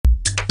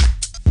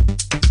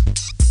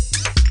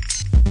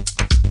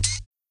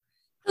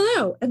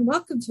Hello, and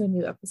welcome to a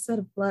new episode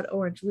of Blood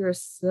Orange. We are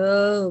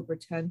so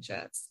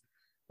pretentious.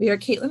 We are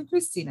Caitlin and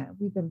Christina.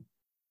 We've been,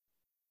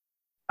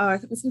 I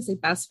was going to say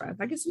best friends.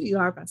 I guess we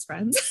are best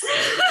friends.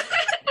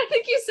 I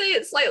think you say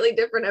it slightly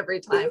different every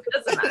time. It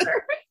doesn't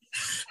matter.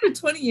 For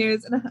 20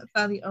 years, and I have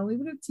found the only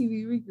bit of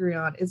TV we agree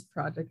on is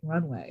Project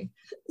Runway.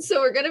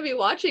 So we're going to be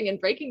watching and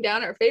breaking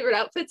down our favorite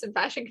outfits and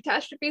fashion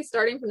catastrophes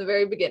starting from the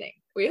very beginning.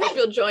 We hope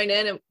you'll join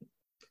in and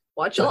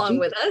watch along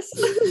with us.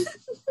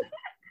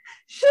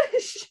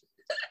 Shush.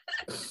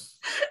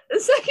 The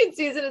second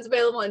season is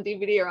available on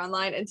DVD or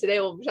online, and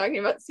today we'll be talking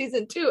about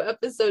season 2,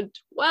 episode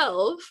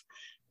 12,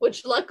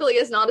 which luckily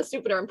is not a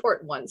stupid or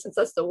important one, since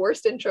that's the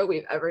worst intro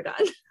we've ever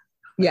done.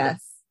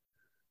 Yes.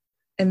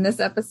 And this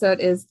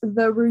episode is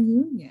The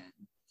Reunion.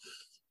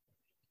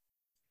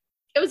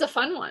 It was a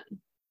fun one.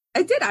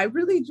 I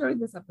really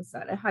enjoyed this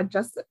episode. It had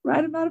just the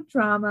right amount of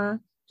drama,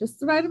 just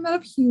the right amount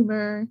of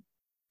humor.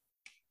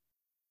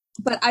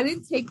 But I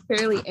didn't take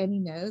barely any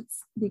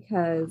notes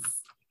because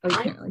you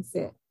can't really see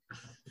it.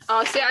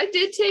 See, I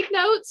did take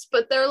notes,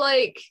 but they're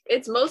like,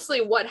 it's mostly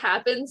what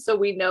happens, so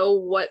we know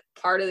what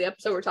part of the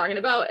episode we're talking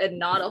about, and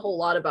not a whole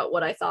lot about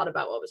what I thought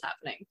about what was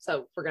happening.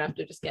 So we're gonna have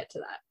to just get to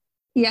that.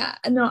 Yeah,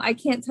 no, I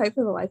can't type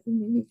for the life of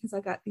me because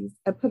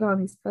I put on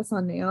these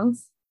press-on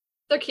nails.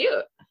 They're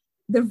cute.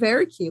 They're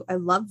very cute. I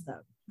love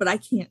them, but I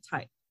can't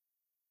type.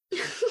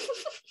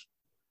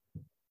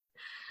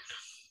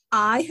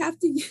 I have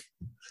to,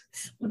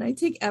 when I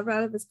take Ever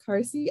out of his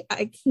car seat,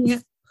 I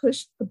can't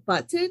push the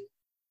button.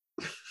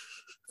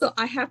 So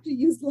I have to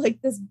use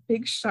like this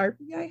big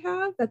Sharpie I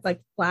have that's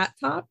like flat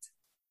topped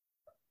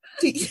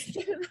to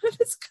get him out of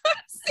his car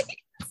seat.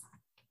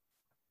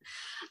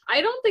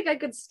 I don't think I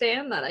could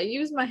stand that. I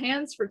use my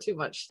hands for too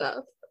much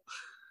stuff.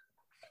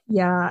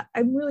 Yeah,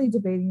 I'm really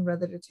debating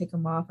whether to take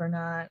them off or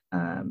not.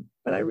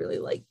 But I really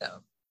like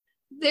them.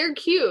 They're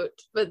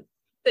cute, but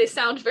they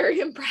sound very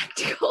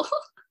impractical.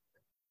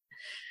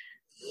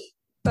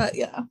 But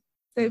yeah,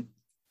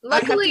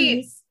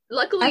 luckily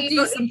I have to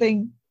use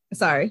something.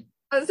 Sorry.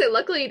 I was gonna say,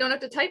 luckily you don't have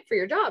to type for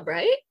your job,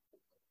 right?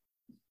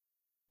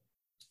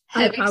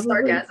 Heavy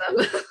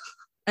sarcasm.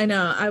 I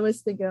know. I was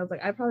thinking, I was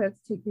like, I probably have to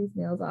take these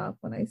nails off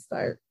when I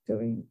start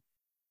doing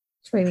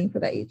training for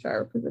that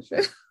HR position.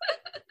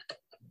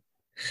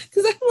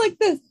 Because I'm like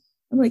this.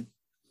 I'm like,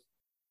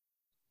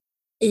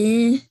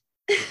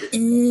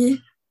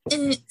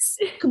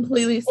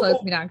 completely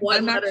slows me down. Because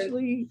I'm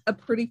actually a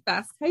pretty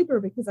fast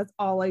typer because that's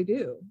all I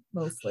do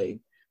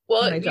mostly.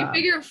 Well, you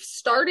figure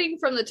starting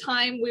from the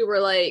time we were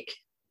like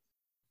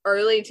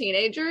early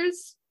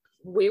teenagers,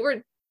 we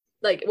were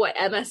like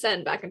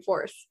MSN back and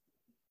forth.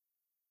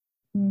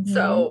 Mm-hmm.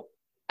 So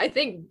I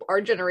think our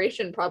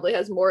generation probably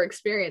has more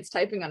experience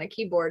typing on a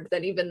keyboard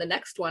than even the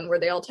next one where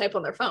they all type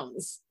on their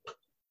phones.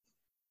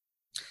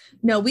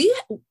 No,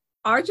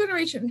 our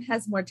generation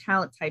has more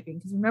talent typing,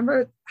 because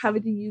remember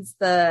having to use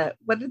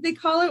what did they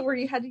call it, where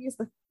you had to use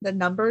the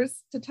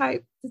numbers to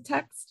type the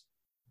text?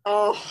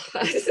 Oh,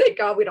 thank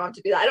God we don't have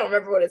to do that. I don't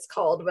remember what it's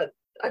called, but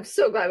I'm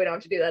so glad we don't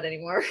have to do that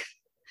anymore.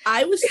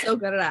 I was so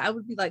good at it. I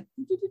would be like,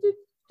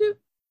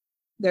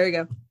 there you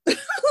go.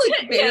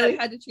 Like barely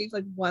had to change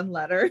like one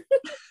letter.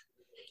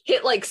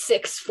 Hit like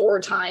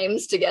 4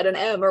 times to get an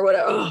M or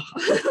whatever.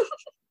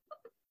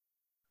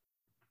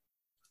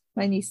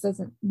 My niece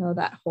doesn't know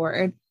that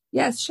horror.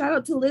 Yes, shout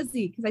out to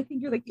Lizzie, because I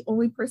think you're like the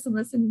only person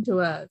listening to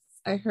us.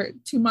 I heard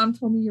Mom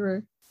told me you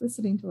were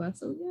listening to us.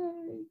 So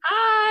yay.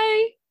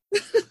 Hi.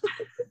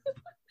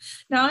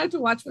 Now I have to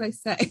watch what I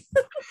say.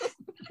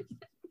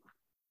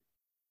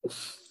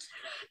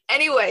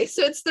 Anyway,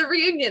 so it's the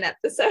reunion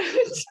episode.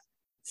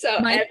 So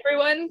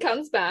everyone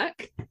comes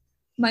back.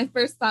 My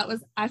first thought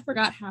was, I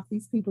forgot half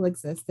these people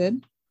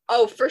existed.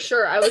 Oh, for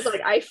sure. I was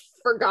like, I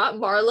forgot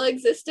Marla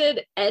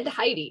existed and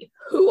Heidi.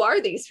 Who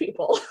are these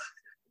people?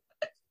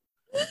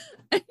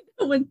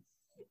 Is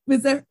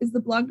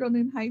the blonde girl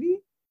named Heidi?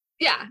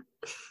 Yeah.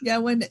 Yeah,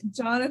 when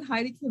John and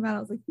Heidi came out, I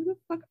was like, who the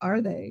fuck are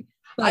they?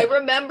 But I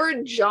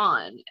remember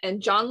John,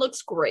 and John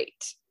looks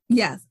great.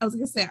 Yes, I was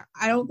gonna say,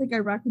 I don't think I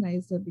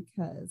recognized him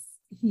because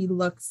he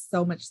looks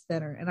so much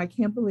thinner, and I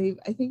can't believe,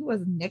 I think it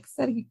was Nick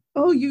said you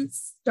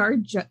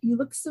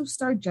look so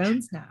Star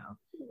Jones now.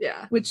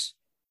 Yeah. Which,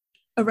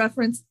 a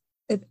reference,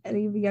 if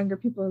any of the younger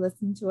people are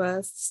listening to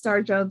us,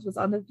 Star Jones was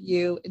on The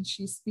View, and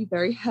she used to be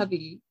very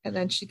heavy, and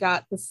then she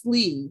got the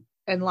sleeve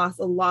and lost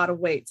a lot of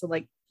weight. So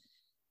like,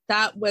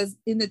 that was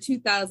in the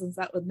 2000s,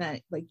 that would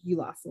meant like you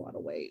lost a lot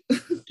of weight.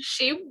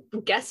 She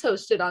guest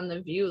hosted on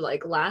The View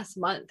like last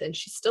month, and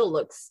she still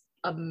looks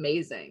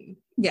amazing.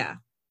 Yeah.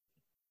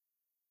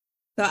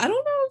 So I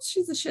don't know if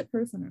she's a shit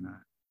person or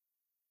not.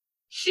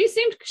 She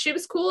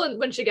was cool, and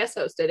when she guest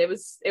hosted, it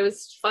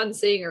was fun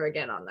seeing her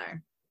again on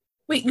there.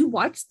 Wait, you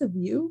watched The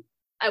View?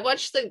 I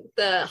watched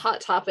the Hot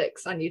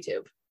Topics on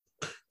YouTube.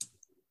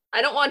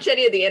 I don't watch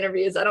any of the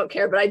interviews. I don't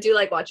care, but I do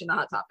like watching the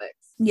Hot Topics.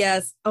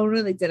 Yes. Oh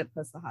no, they didn't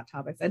post the Hot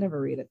Topics. I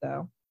never read it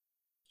though.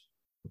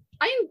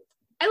 I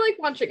like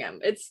watching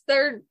them.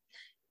 They're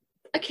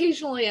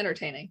occasionally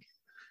entertaining.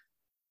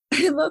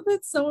 I love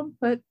that someone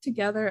put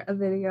together a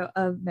video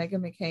of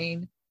Meghan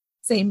McCain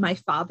saying my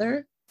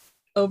father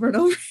over and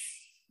over.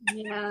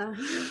 Yeah.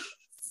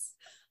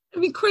 I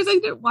mean, of course, I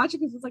didn't watch it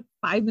because it was like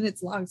 5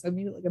 minutes long. So I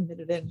made it like a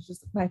minute in. It's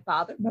just my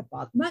father, my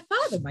father, my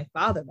father, my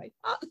father, my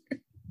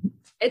father.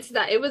 It's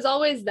that. It was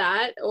always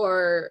that,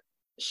 or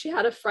she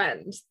had a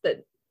friend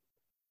that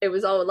it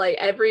was all like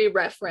every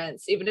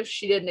reference, even if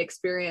she didn't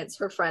experience,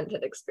 her friend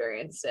had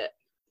experienced it.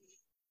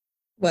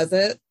 Was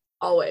it?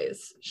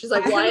 Always. She's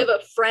like, well, I have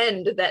a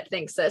friend that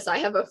thinks this. I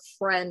have a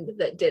friend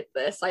that did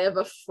this. I have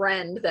a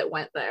friend that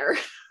went there.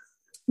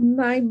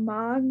 My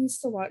mom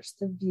used to watch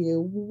The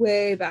View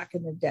way back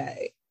in the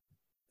day.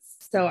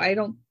 So I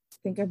don't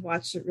think I've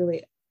watched it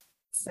really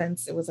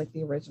since it was like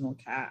the original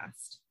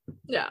cast.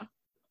 Yeah.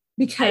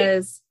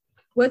 Because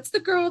what's the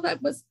girl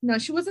that was, no,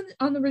 she wasn't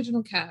on the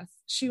original cast.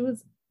 She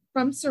was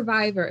from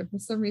Survivor and for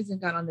some reason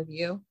got on The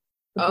View.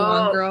 The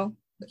blonde girl.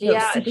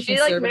 Yeah, she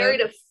like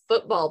married a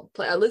football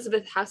player,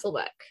 Elizabeth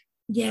Hasselbeck.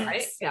 Yes.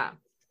 Right? Yeah.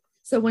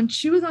 So when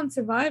she was on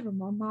Survivor,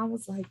 my mom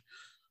was like,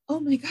 oh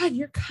my God,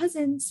 your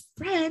cousin's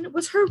friend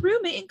was her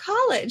roommate in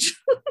college.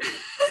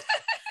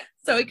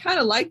 So I kind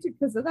of liked it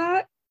because of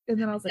that. And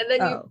then I was like,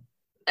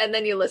 and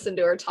then you listened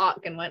to her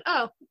talk and went,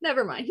 oh,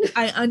 never mind.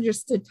 I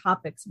understood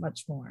topics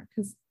much more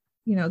because,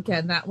 you know,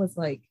 again, that was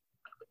like,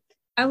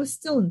 I was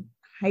still in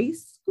high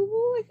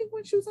school, I think,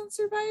 when she was on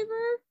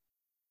Survivor.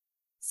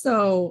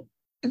 So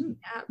I didn't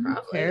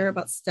care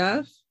about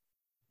stuff.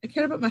 I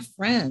cared about my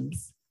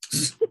friends.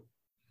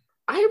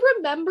 I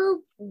remember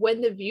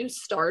when The View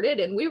started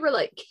and we were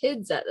like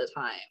kids at the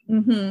time.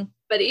 Mm-hmm.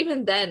 But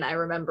even then, I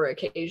remember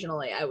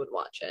occasionally I would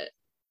watch it.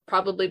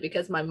 Probably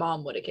because my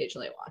mom would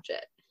occasionally watch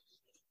it.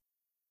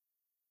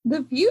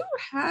 The View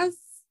has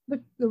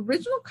the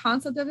original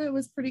concept of it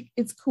was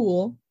it's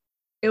cool.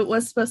 It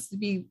was supposed to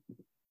be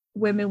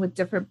women with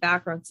different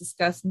backgrounds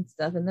discussing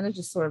stuff, and then it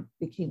just sort of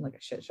became like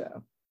a shit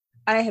show.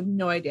 I have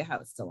no idea how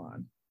it's still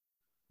on.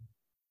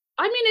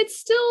 I mean, it's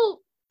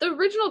still the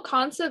original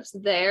concept's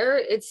there.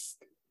 It's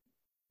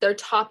their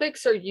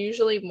topics are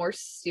usually more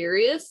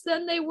serious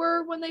than they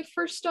were when they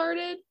first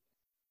started.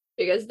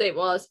 Because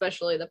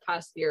especially the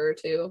past year or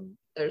two,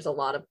 there's a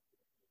lot of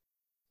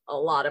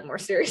more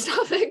serious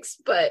topics.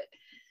 But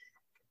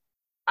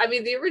I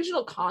mean, the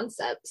original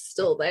concept's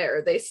still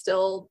there. They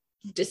still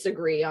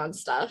disagree on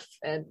stuff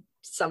and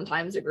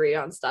sometimes agree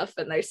on stuff,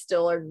 and they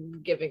still are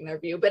giving their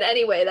view. But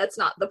anyway, that's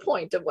not the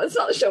point of what's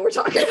not the show we're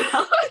talking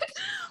about.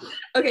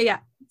 Okay, yeah.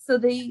 So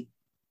the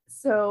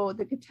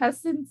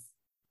contestants,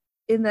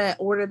 in the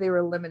order they were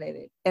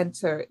eliminated,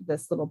 enter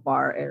this little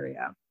bar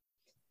area.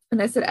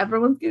 And I said,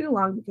 everyone's getting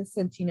along because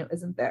Santino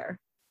isn't there.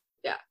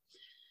 Yeah.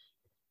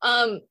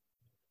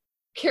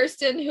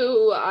 Kirsten,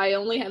 who I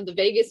only have the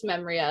vaguest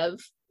memory of,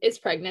 is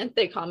pregnant.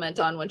 They comment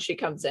on when she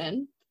comes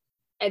in.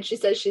 And she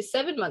says she's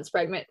 7 months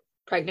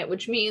pregnant,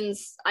 which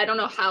means I don't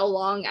know how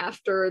long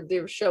after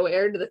the show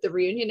aired that the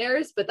reunion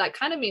airs, but that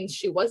kind of means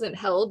she wasn't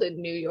held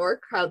in New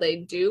York, how they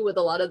do with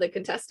a lot of the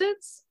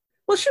contestants.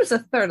 Well, she was a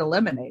third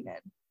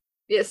eliminated.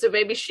 Yeah, so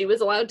maybe she was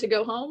allowed to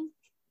go home?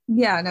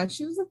 Yeah, no,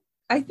 she was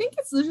I think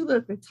it's usually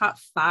like the top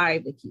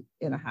 5 they keep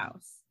in a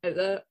house. Is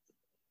it?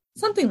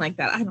 Something like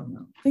that. I don't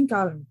know. Thank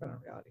God I'm on a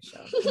reality show.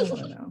 I don't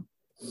want to know.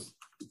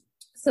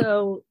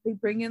 So they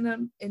bring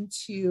them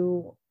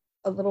into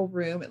a little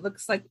room. It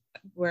looks like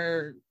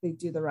where they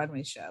do the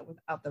runway show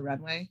without the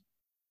runway.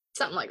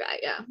 Something like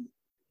that, yeah.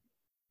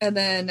 And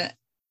then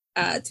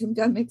Tim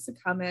Gunn makes a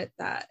comment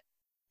that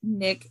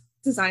Nick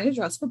designed a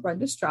dress for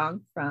Brenda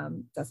Strong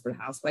from Desperate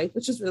Housewives,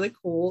 which is really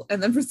cool.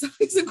 And then for some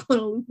reason,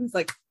 Guadalupe's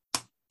like,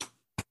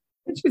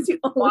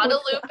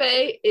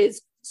 Guadalupe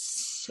is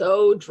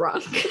so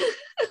drunk.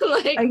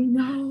 Like, I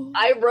know.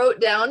 I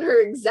wrote down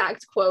her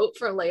exact quote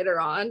for later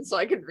on so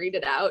I could read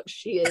it out.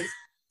 She is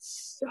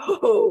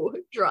so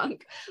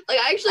drunk. Like,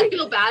 I actually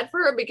feel bad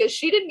for her because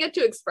she didn't get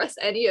to express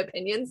any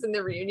opinions in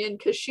the reunion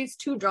because she's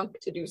too drunk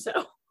to do so.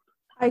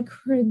 I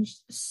cringed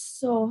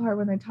so hard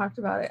when I talked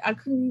about it. I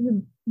couldn't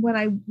even, when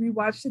I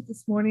rewatched it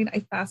this morning, I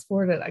fast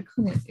forwarded. I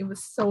couldn't. It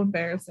was so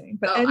embarrassing.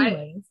 But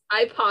anyways.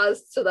 I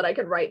paused so that I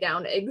could write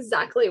down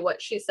exactly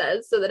what she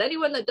says so that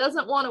anyone that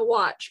doesn't want to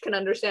watch can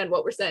understand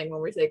what we're saying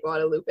when we say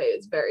Guadalupe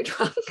is very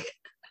drunk.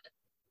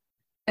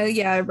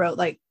 Yeah, I wrote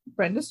like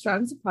Brenda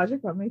Strong's a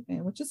Project Runway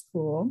fan, which is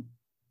cool.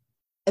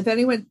 If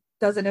anyone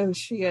doesn't know who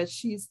she is,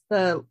 she's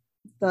the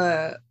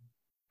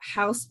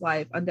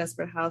housewife on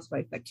Desperate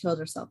Housewife that killed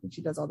herself, and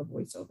she does all the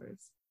voiceovers.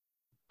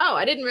 Oh,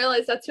 I didn't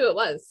realize that's who it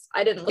was.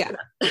 I didn't look it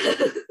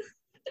up.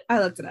 I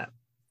looked it up,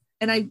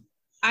 and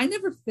I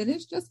never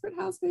finished Desperate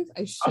Housewives.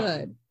 I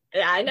should.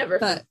 Yeah, I never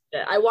finished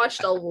it. I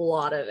watched a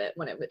lot of it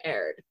when it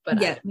aired, but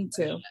yeah, me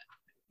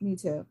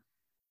too.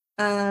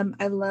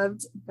 I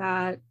loved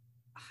that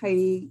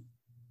Heidi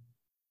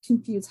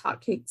confused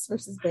hotcakes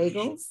versus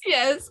bagels.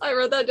 Yes, I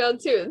wrote that down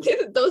too.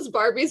 Those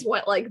Barbies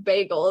went like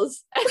bagels,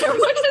 and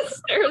everyone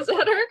just stares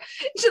at her.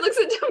 She looks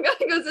at Tim Gunn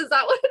and goes, "Is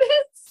that what it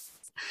is?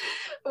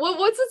 Well,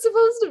 what's it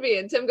supposed to be?"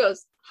 And Tim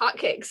goes,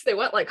 "Hotcakes. They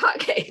went like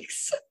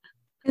hotcakes."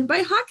 And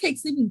by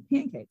hotcakes, they mean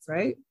pancakes,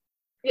 right?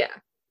 Yeah.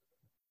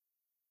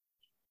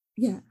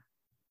 Yeah.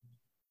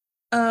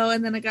 Oh,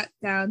 and then I got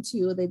down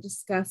to they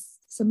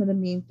discussed some of the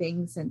mean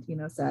things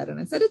Santino said, and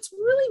I said it's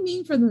really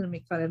mean for them to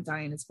make fun of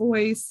Diana's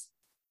voice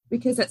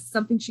because that's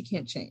something she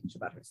can't change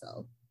about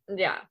herself.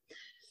 Yeah.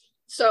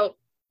 So,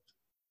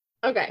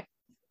 okay.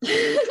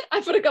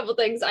 I put a couple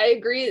things. I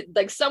agree.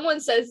 Like someone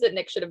says that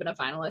Nick should have been a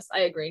finalist.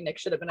 I agree. Nick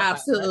should have been a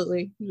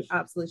finalist. He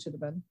absolutely should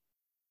have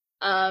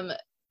been.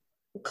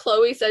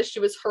 Chloe says she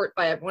was hurt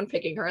by everyone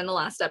picking her in the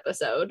last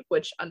episode,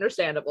 which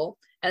understandable.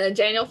 And then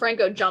Daniel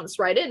Franco jumps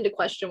right in to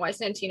question why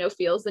Santino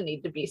feels the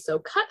need to be so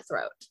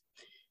cutthroat.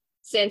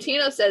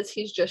 Santino says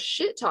he's just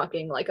shit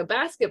talking like a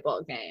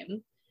basketball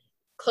game.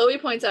 Chloe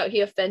points out he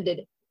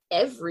offended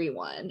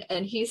everyone,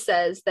 and he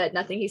says that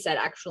nothing he said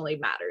actually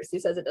matters. He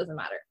says it doesn't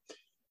matter.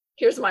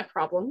 Here's my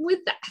problem with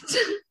that.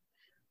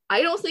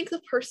 I don't think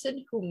the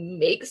person who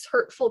makes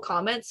hurtful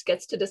comments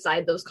gets to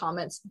decide those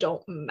comments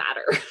don't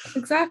matter.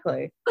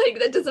 Exactly. Like,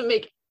 that doesn't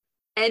make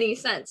any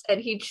sense. And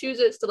he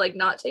chooses to, like,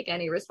 not take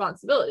any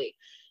responsibility.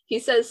 He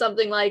says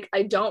something like,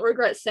 I don't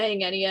regret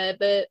saying any of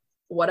it.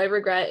 What I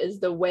regret is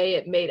the way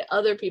it made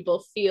other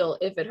people feel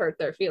if it hurt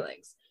their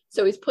feelings.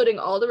 So he's putting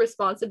all the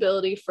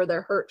responsibility for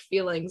their hurt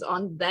feelings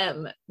on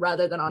them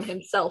rather than on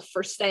himself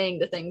for saying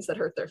the things that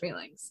hurt their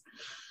feelings.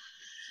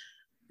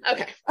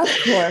 Okay. Of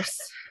course.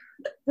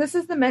 This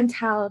is the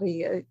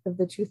mentality of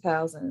the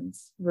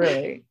 2000s,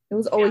 really. It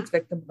was always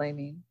victim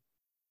blaming.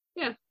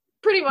 Yeah,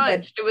 pretty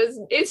much.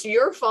 It's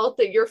your fault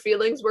that your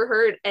feelings were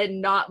hurt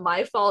and not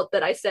my fault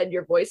that I said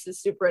your voice is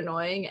super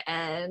annoying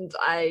and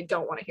I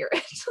don't want to hear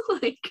it.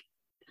 Like,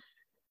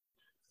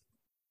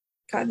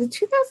 God, the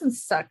 2000s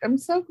sucked. I'm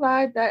so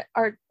glad that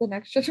the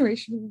next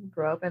generation didn't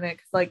grow up in it,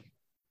 because like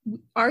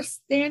our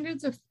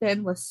standards of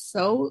thin was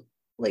so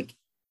like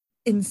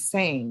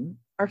insane.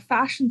 Our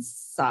fashion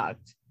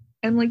sucked.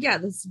 And like, yeah,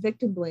 this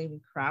victim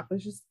blaming crap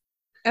was just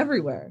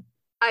everywhere.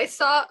 I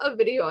saw a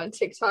video on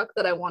TikTok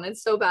that I wanted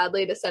so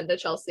badly to send to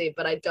Chelsea,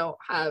 but I don't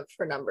have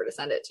her number to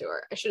send it to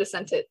her. I should have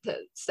sent it to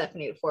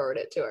Stephanie to forward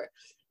it to her.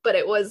 But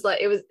it was like,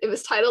 it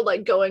was titled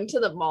like going to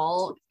the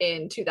mall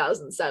in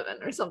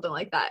 2007 or something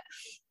like that.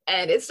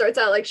 And it starts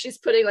out like she's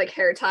putting like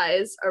hair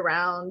ties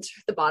around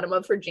the bottom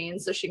of her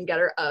jeans so she can get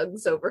her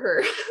Uggs over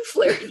her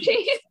flared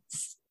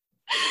jeans.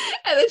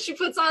 And then she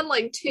puts on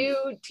like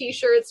 2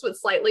 t-shirts with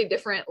slightly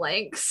different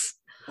lengths.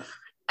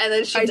 And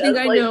then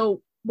I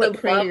know what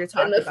creator you're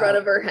talking in the front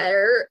of her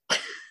hair.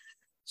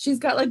 She's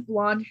got like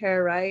blonde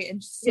hair, right?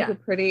 And she's super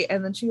pretty.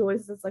 And then she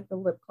always does like the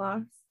lip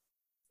gloss.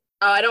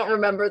 Oh, I don't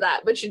remember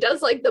that. But she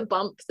does like the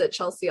bump that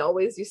Chelsea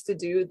always used to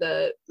do,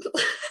 the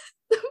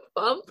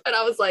bump. And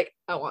I was like,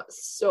 I want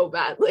so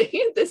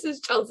badly. This is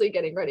Chelsea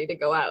getting ready to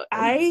go out.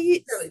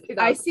 I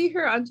see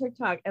her on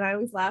TikTok and I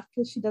always laugh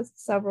because she does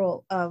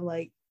several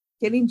like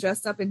getting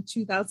dressed up in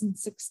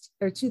 2006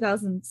 or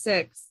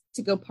 2006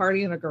 to go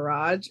party in a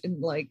garage and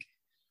like,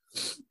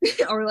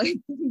 or like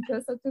getting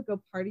dressed up to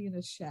go party in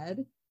a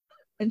shed.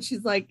 And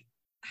she's like,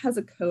 has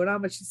a coat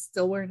on, but she's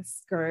still wearing a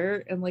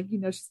skirt. And like, you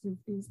know,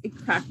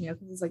 it cracked me up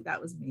because it's like,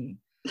 that was me.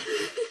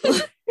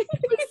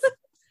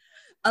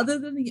 Other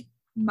than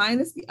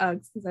minus the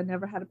Uggs, because I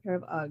never had a pair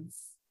of Uggs.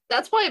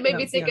 That's why it made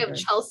me think of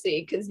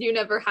Chelsea, because you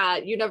never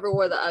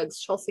wore the Uggs.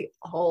 Chelsea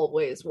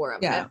always wore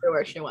them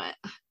everywhere she went.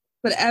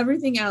 But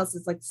everything else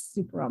is like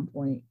super on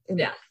point.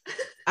 And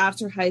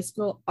after high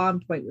school, on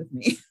point with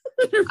me.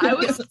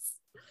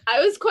 I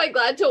was quite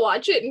glad to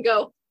watch it and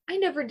go, I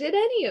never did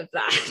any of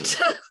that.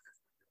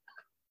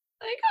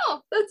 Like,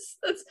 oh, that's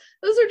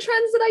those are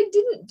trends that I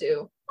didn't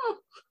do. Oh,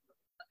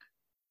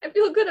 I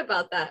feel good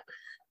about that.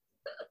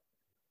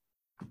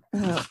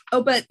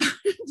 But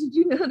did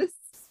you notice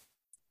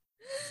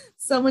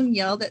someone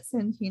yelled at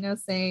Santino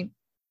saying,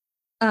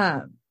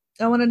 I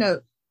want to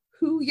know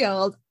who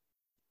yelled,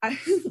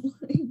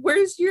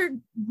 where's your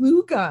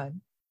glue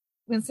gun,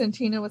 when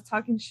Santino was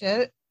talking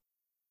shit?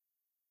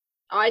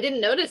 Oh, I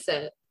didn't notice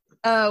it.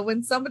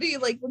 When somebody,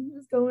 like, when he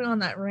was going on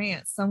that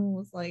rant, someone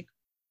was like,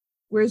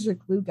 where's your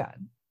glue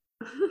gun?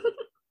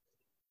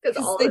 Because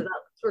all of us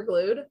were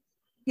glued.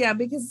 Yeah,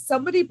 because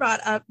somebody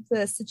brought up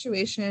the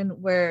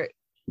situation where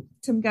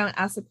Tim Gunn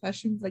asked a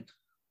question like,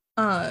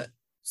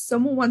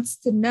 someone wants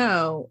to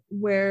know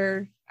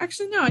where,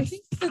 actually no, I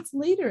think that's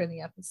later in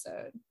the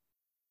episode.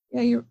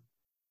 Yeah,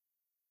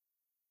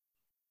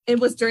 it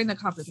was during the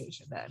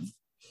conversation then.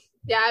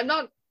 Yeah, I'm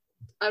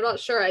not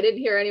sure. I didn't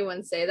hear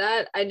anyone say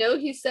that. I know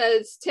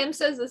Tim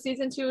says the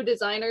season 2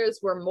 designers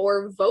were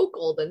more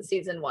vocal than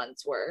season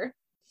 1's were.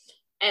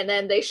 And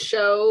then they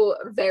show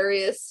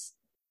various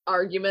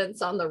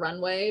arguments on the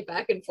runway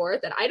back and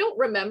forth. And I don't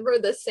remember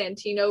the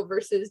Santino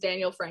versus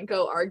Daniel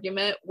Franco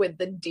argument with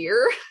the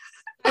deer.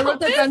 I wrote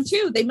that down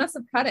too. They must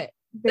have cut it.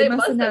 They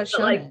must have not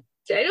shown it.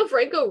 Daniel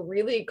Franco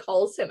really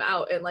calls him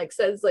out and like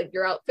says like,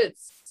 your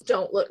outfits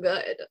don't look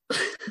good.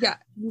 Yeah,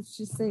 he's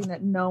just saying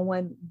that no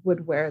one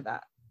would wear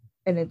that.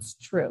 And it's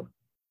true.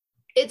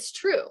 It's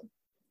true.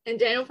 And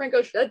Daniel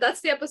Franco,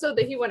 that's the episode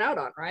that he went out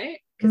on, right?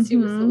 Because he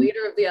was the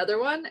leader of the other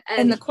one.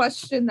 And the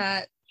question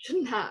that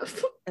shouldn't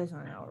have. I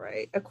don't know,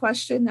 right? A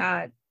question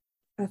that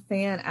a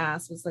fan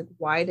asked was like,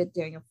 why did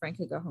Daniel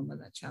Franco go home on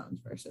that challenge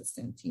versus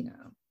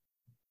Santino?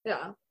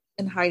 Yeah.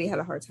 And Heidi had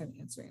a hard time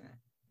answering it.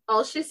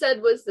 All she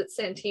said was that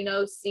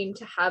Santino seemed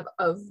to have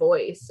a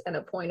voice and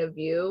a point of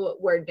view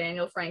where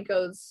Daniel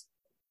Franco's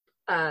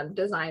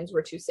designs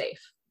were too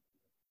safe.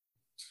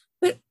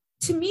 But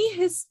to me,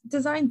 his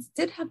designs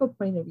did have a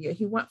point of view.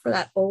 He went for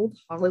that old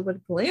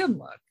Hollywood glam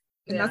look.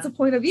 And that's a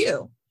point of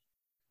view.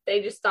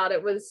 They just thought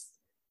it was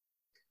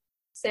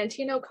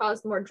Santino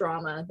caused more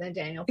drama than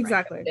Daniel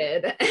Franco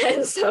did.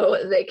 And so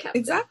they kept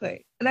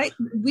it. And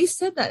we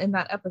said that in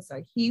that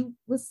episode. He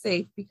was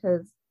safe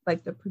because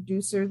like the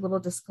producer's little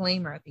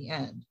disclaimer at the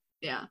end.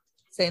 Yeah.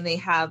 Saying they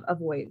have a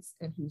voice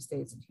and who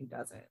stays and who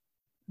doesn't.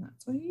 And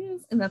that's what he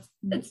is. And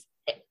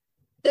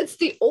that's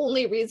the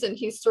only reason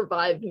he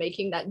survived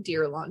making that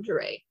deer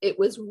lingerie. It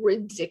was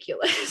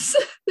ridiculous.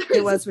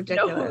 It was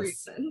ridiculous. No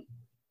reason.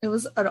 It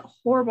was a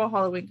horrible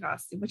Halloween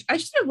costume, which I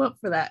should have went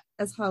for that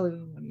as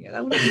Halloween one year.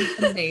 That would have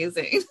been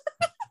amazing.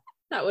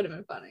 That would have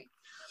been funny.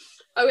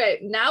 Okay,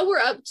 now we're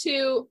up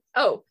to,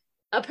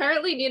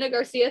 apparently Nina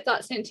Garcia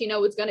thought Santino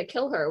was going to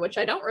kill her, which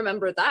I don't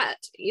remember that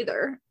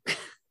either.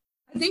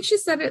 I think she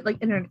said it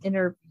like in an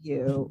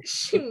interview.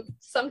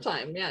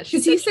 Sometime, yeah.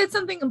 Because he said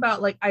something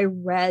about like, I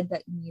read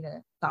that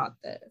Nina thought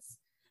this.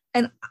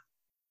 And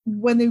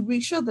when they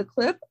re-showed the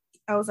clip,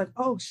 I was like,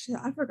 oh shit,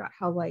 I forgot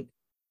how like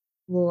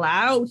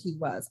loud he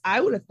was.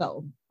 I would have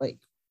felt like,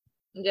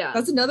 yeah,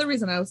 that's another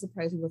reason I was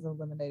surprised he wasn't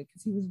eliminated,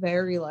 because he was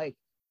very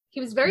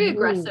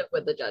aggressive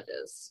with the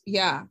judges.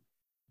 Yeah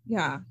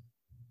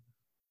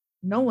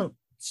No one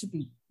should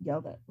be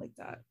yelled at like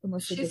that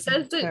unless she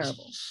says that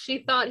terrible. She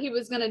thought he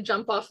was going to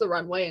jump off the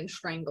runway and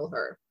strangle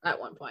her at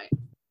one point,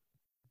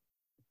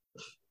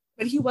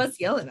 but he was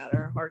yelling at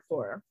her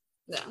hardcore.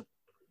 Yeah.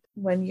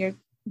 When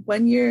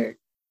you're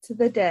to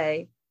the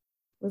day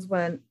was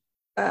when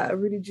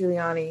Rudy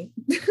Giuliani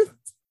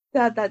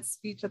had that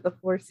speech at the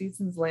Four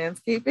Seasons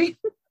Landscaping.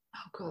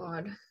 Oh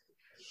God.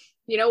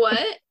 You know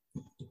what?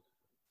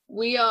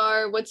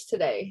 What's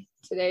today?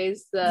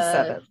 Today's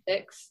the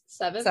 6th,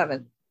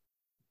 7th.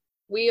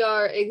 We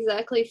are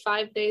exactly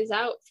 5 days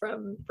out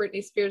from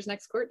Britney Spears'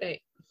 next court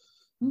date.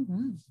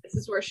 Mm-hmm. This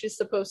is where she's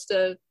supposed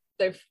to,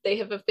 they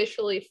have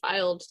officially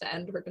filed to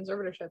end her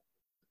conservatorship.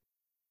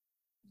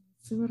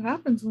 See what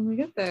happens when we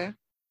get there.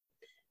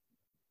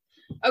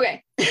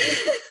 Okay.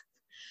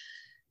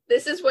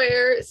 This is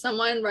where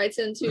someone writes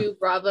into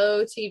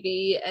Bravo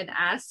TV and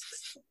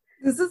asks.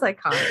 This is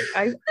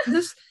iconic.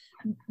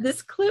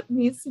 This clip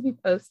needs to be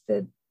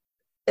posted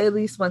at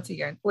least once a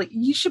year. Like,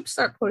 you should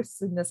start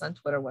posting this on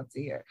Twitter once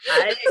a year.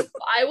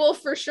 I will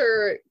for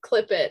sure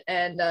clip it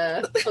and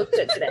post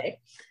it today.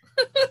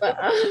 But,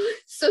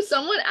 so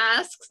someone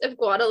asks if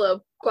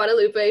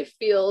Guadalupe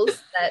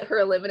feels that her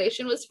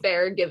elimination was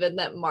fair, given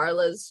that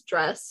Marla's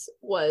dress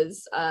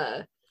was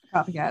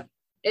copycat.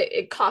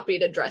 It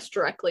copied a dress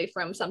directly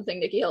from something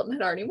Nikki Hilton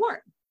had already worn.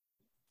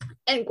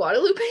 And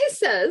Guadalupe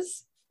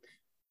says,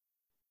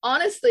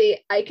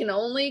 honestly, I can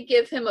only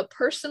give him a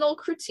personal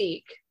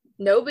critique.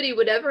 Nobody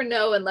would ever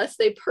know unless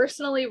they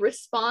personally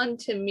respond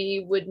to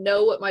me, would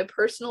know what my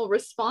personal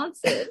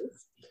response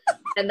is.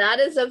 And that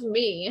is of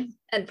me.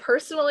 And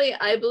personally,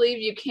 I believe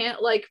you can't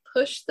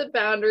push the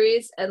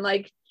boundaries and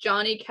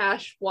Johnny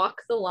Cash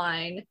walk the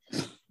line.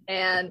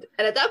 And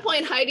at that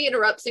point, Heidi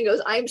interrupts and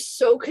goes, I'm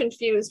so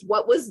confused.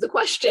 What was the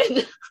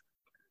question?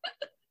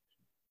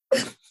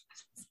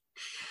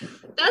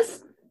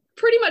 That's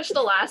pretty much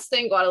the last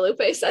thing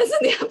Guadalupe says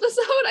in the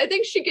episode. I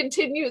think she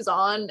continues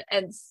on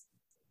and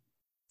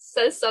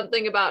says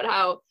something about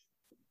how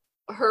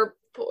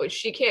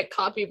she can't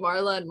copy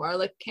Marla and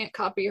Marla can't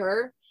copy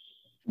her.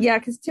 Yeah,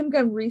 because Tim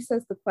Gunn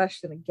resets the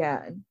question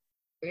again.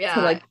 Yeah.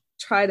 To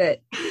try to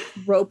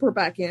rope her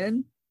back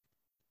in.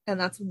 And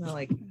that's when they're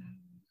like,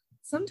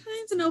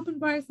 sometimes an open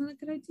bar is not a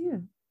good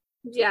idea.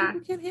 Yeah.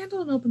 People can't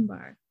handle an open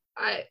bar.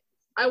 I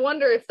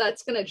wonder if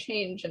that's going to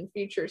change in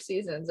future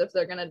seasons, if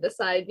they're going to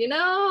decide,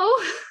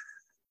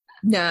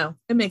 No,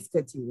 it makes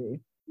good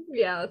TV.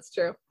 Yeah, that's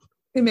true.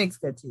 It makes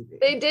good TV.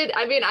 They did.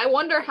 I mean, I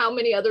wonder how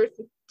many other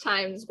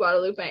times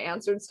Guadalupe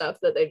answered stuff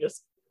that they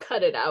just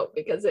cut it out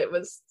because it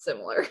was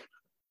similar.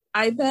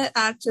 I bet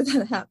after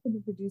that happened,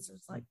 the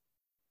producer's like,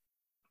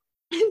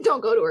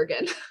 don't go to her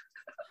again.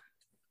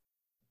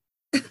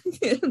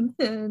 And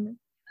then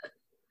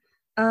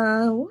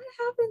what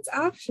happens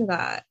after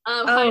that?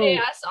 Heidi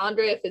asked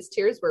Andre if his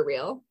tears were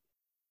real.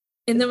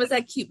 And there was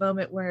that cute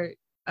moment where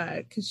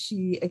because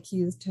she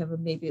accused him of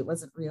maybe it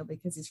wasn't real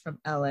because he's from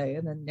LA,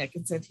 and then Nick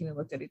and Santino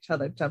looked at each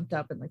other, jumped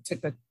up and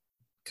took their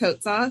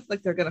coats off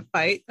like they're gonna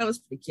fight. That was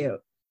pretty cute.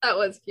 That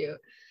was cute.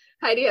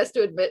 Heidi has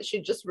to admit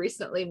she just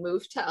recently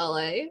moved to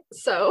LA,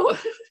 so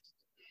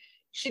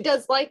she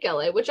does like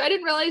LA, which I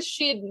didn't realize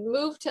she had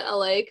moved to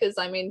LA, because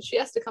she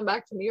has to come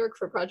back to New York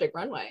for Project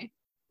Runway.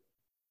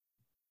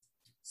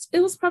 It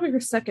was probably her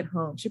second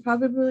home. She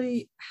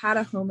probably had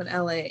a home in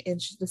LA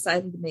and she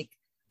decided to make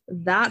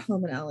that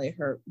home in LA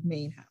her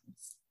main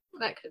house.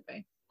 That could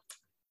be.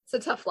 It's a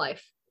tough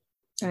life.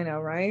 I know,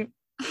 right?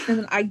 And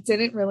then I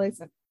didn't realize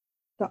that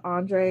the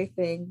Andre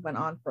thing went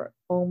on for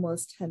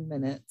almost 10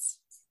 minutes.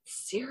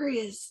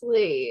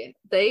 Seriously.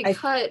 They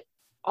cut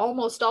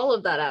almost all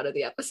of that out of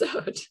the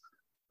episode.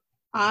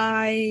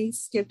 I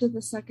skipped it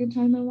the second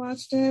time I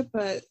watched it,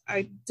 but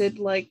I did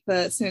like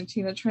the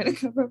Santino trying to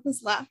cover up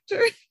his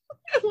laughter.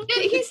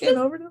 Yeah, he said,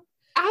 over to him.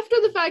 After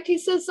the fact, he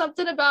says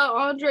something about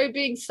Andre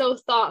being so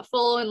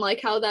thoughtful and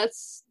like how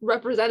that's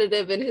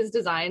representative in his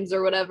designs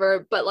or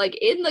whatever. But like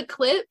in the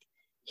clip,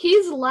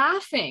 he's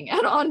laughing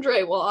at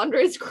Andre while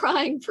Andre's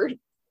crying for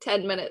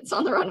 10 minutes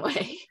on the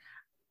runway.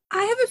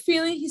 I have a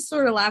feeling he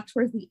sort of laughed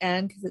towards the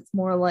end because it's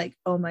more like,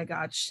 oh my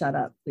God, shut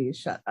up, please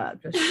shut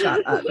up. Just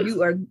shut up.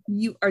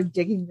 You are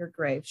digging your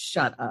grave.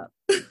 Shut up.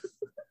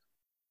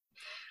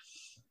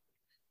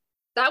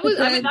 That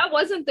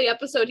wasn't the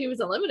episode he was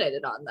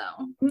eliminated on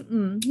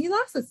though. He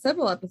lasted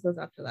several episodes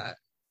after that.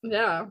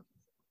 Yeah.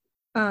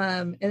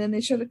 And then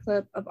they showed a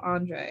clip of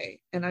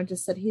Andre, and I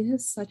just said he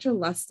has such a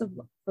lust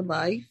for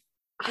life.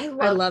 I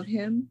love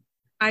him.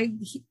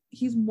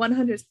 He's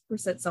 100%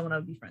 someone I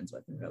would be friends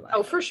with in real life.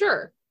 Oh, for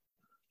sure.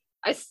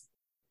 They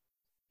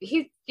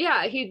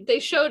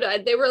showed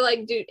they were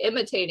like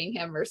imitating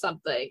him or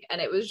something,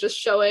 and it was just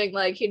showing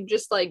like he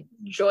just like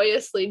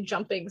joyously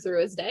jumping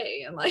through his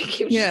day, and like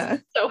he was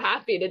just so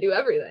happy to do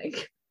everything.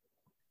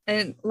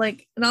 And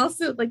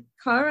also like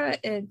Cara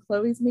and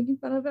Chloe's making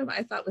fun of him,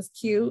 I thought was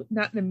cute,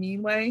 not in a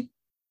mean way.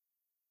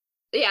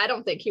 Yeah, I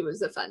don't think he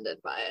was offended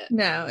by it.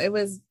 No, it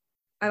was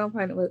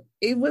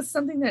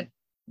something that,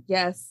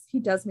 yes,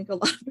 he does make a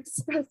lot of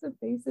expressive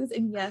faces,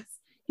 and yes,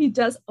 he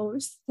does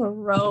always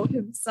throw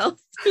himself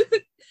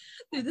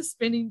through the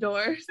spinning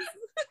doors.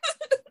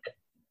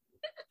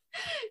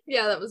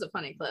 Yeah, that was a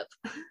funny clip.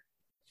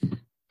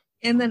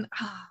 And then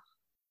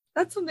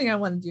that's something I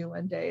want to do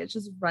one day. It's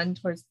just run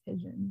towards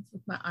pigeons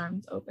with my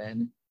arms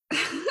open.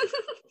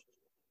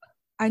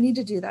 I need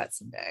to do that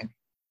someday.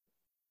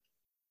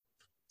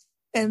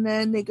 And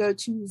then they go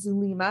to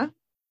Zulema,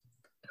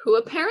 who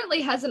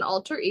apparently has an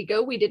alter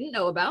ego we didn't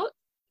know about.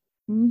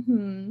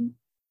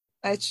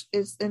 Which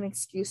is an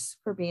excuse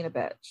for being a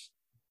bitch.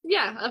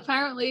 Yeah,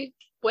 apparently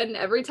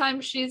every time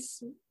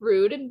she's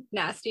rude and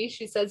nasty,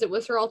 she says it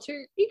was her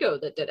alter ego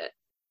that did it.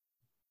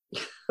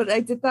 But I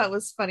did thought it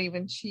was funny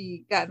when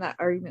she got in that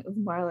argument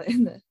with Marla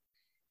in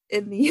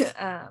the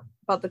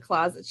about the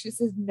closet. She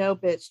says, "No,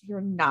 bitch,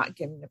 you're not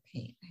getting a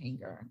paint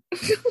hanger."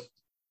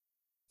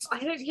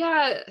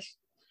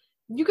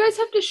 You guys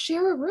have to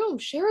share a room,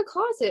 share a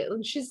closet.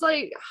 And she's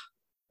like,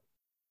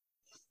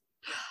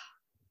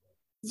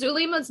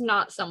 Zulema's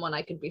not someone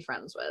I could be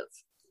friends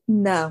with.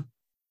 No.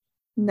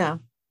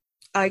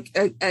 I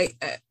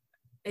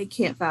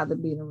can't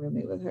fathom being a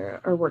roommate with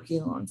her or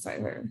working alongside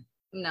her.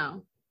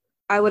 No.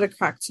 I would have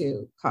cracked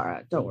too,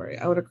 Cara. Don't worry.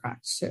 I would have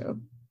cracked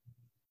too.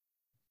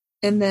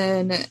 And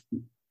then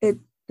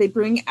they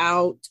bring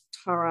out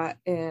Tara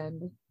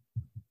and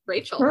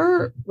Rachel,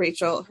 her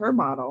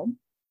model,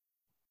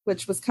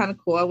 which was kind of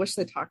cool. I wish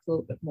they talked a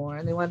little bit more,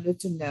 and they wanted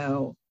to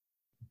know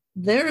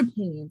their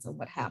opinions on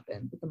what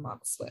happened with the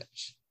model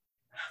switch.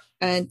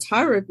 And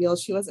Tara revealed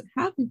she wasn't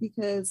happy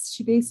because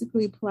she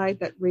basically implied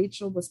that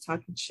Rachel was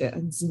talking shit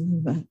on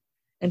Zulema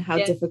and how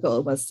difficult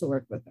it was to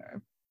work with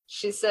her.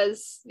 She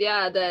says,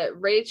 that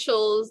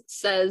Rachel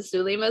says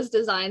Zulema's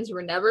designs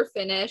were never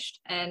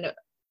finished, and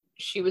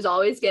she was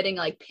always getting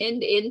like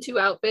pinned into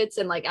outfits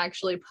and like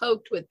actually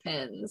poked with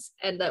pins,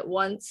 and that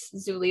once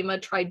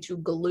Zulema tried to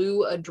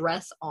glue a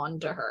dress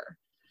onto her,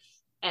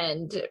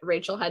 and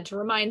Rachel had to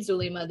remind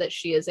Zulema that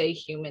she is a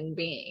human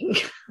being.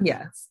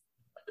 Yes.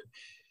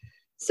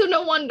 So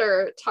no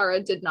wonder Tara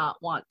did not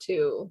want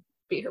to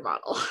be her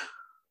model.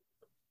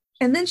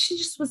 And then she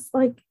just was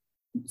like,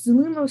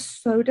 Zulema was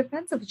so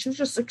defensive. She was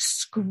just like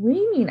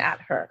screaming at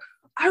her.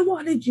 I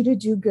wanted you to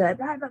do good.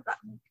 Blah, blah, blah.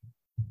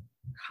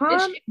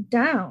 Calm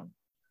down.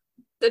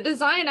 The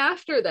design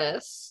after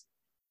this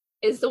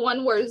is the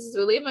one where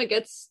Zulema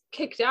gets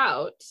kicked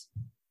out.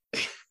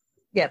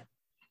 Yep.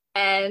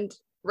 And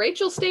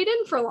Rachel stayed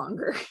in for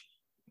longer.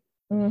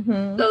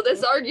 Mm-hmm. So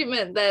this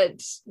argument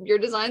that your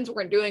designs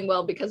weren't doing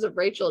well because of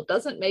Rachel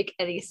doesn't make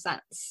any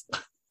sense.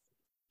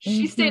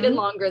 She stayed in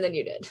longer than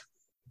you did.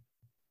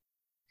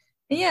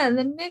 Yeah, and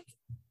then Nick,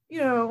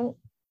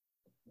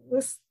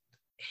 was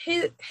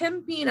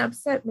him being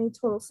upset made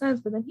total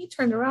sense, but then he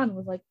turned around and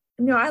was like,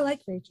 "No, I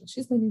like Rachel.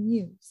 She's my new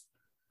muse."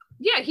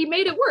 Yeah, he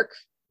made it work.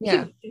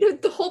 Yeah,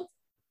 the whole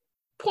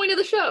point of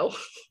the show.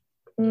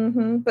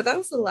 But that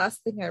was the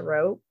last thing I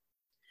wrote.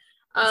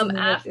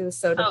 It was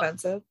so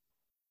defensive.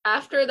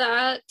 After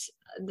that,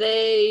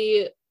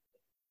 they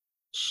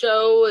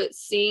show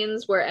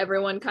scenes where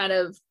everyone kind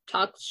of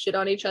talks shit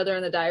on each other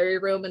in the diary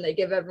room, and they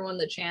give everyone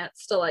the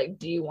chance to like,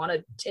 do you want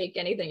to take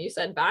anything you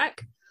said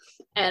back?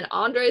 And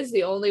Andre is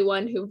the only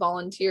one who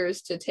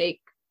volunteers to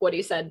take what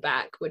he said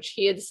back, which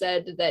he had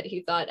said that he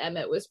thought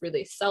Emmett was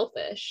really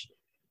selfish.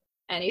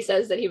 And he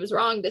says that he was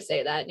wrong to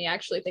say that, and he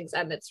actually thinks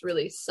Emmett's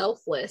really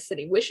selfless, and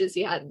he wishes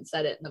he hadn't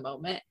said it in the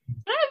moment.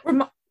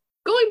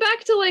 Going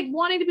back to like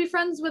wanting to be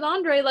friends with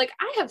Andre, like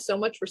I have so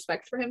much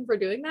respect for him for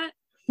doing that.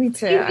 Me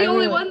too. He's the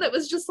only one that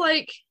was just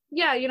like,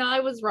 yeah,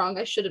 I was wrong.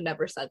 I should have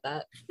never said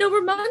that. No,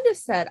 Ramonda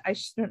said I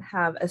shouldn't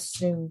have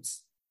assumed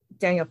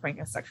Daniel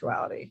Franco's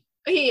sexuality.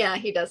 Yeah,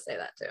 he does say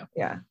that too.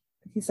 Yeah.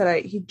 He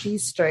said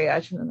he's straight.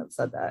 I shouldn't have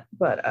said that.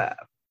 But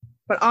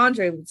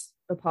Andre's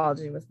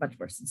apology was much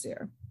more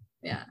sincere.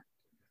 Yeah.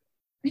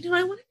 I know,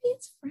 I want to be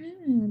his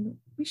friend.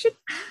 We should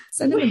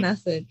send him a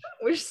message.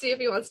 We should see if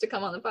he wants to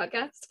come on the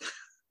podcast.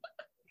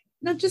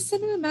 No, just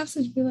send him a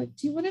message. Be like,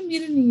 do you want to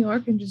meet in New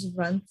York and just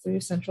run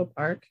through Central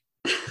Park?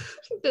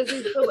 Does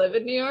he still live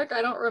in New York?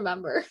 I don't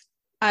remember.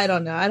 I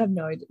don't know. I have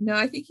no idea. No,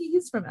 I think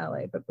he's from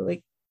LA, but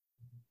like,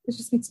 it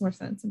just makes more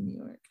sense in New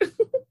York.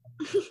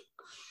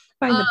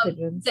 Find the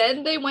pigeons.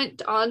 Then they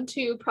went on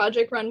to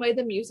Project Runway,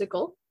 the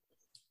musical.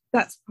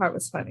 That part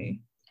was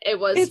funny. It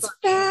was. It's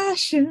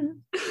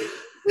fashion.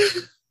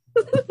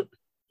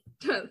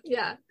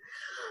 Yeah.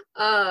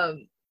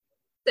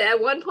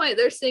 At one point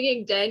they're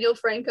singing Daniel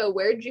Franco,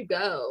 Where'd You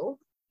Go?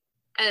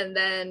 And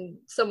then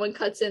someone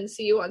cuts in,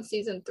 see you on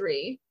season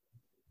 3.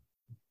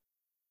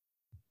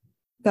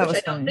 That was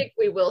I don't think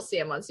we will see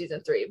him on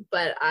season 3,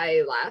 but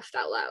I laughed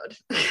out loud.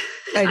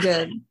 I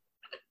did.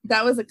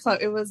 That was it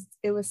was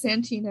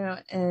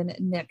Santino and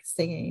Nick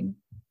singing.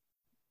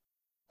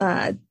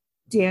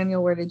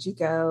 Daniel, where did you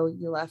go?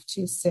 You left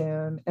too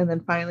soon. And then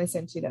finally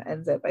Santino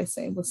ends it by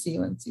saying, we'll see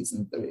you in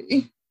season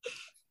 3.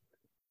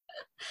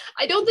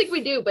 I don't think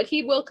we do, but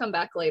he will come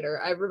back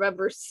later. I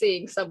remember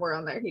seeing somewhere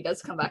on there he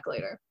does come back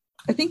later.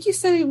 I think you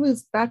said he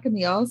was back in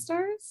the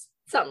All-Stars?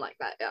 Something like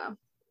that, yeah.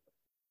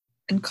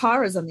 And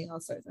Kara's on the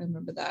All-Stars. I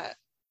remember that.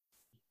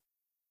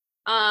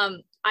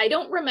 I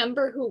don't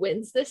remember who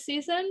wins this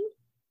season.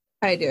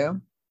 I do.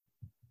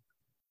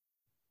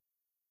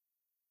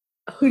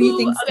 Who do you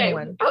think's gonna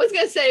win? I was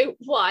gonna say,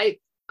 well,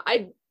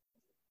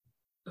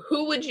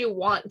 who would you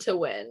want to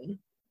win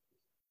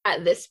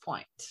at this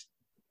point?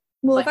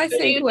 Well, like, if I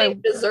say who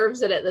think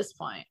deserves it at this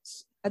point?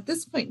 At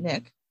this point,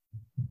 Nick.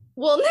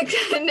 Well,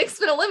 Nick's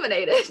been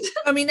eliminated.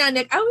 I mean, not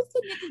Nick. I always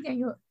get Nick and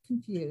Daniel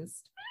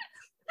confused.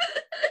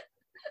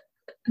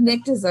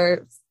 Nick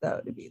deserves, though,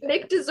 to be there.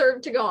 Nick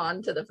deserved to go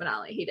on to the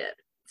finale. He did.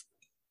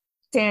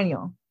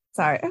 Daniel.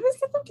 Sorry. I always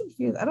get them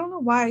confused. I don't know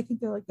why I think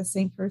they're like the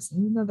same person,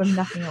 even though they're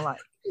nothing alike.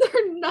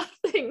 They're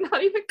nothing,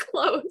 not even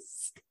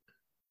close.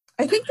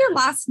 I think their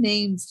last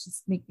names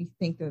just make me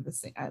think they're the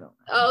same. I don't know.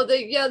 Oh,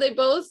 they're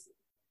both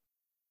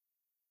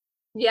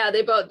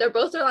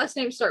their last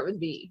names start with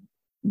V.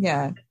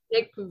 Yeah.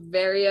 Nick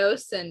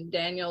Varios and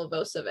Daniel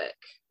Vosovic.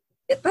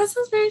 That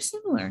sounds very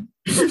similar.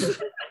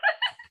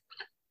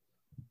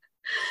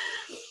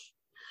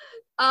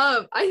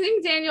 I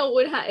think Daniel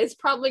is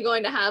probably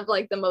going to have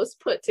like the most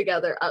put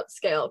together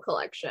upscale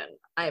collection.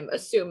 I'm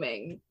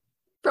assuming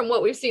from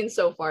what we've seen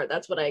so far,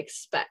 that's what I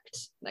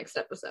expect next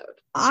episode.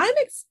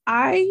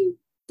 I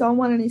don't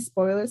want any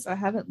spoilers, so I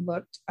haven't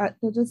looked at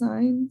the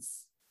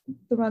designs,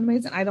 the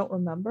runways, and I don't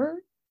remember.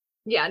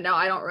 Yeah, no,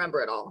 I don't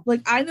remember at all.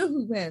 Like, I know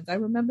who wins. I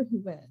remember who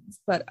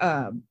wins, but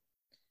I'm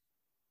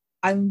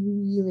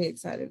really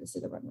excited to see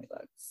the runway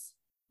looks.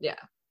 Yeah.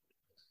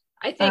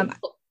 I think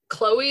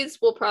Chloe's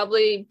will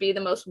probably be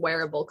the most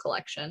wearable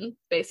collection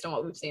based on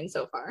what we've seen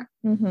so far.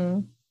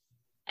 Mm-hmm.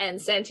 And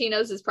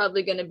Santino's is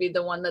probably going to be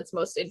the one that's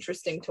most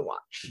interesting to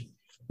watch.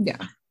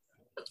 Yeah.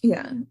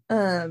 Yeah.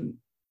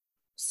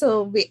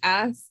 So we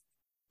asked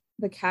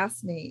the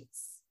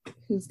castmates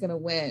who's going to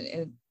win,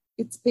 and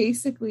it's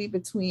basically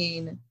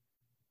between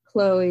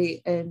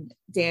Chloe and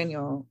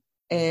Daniel,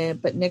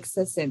 but Nick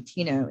says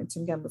Santino, and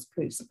Tim Gunn was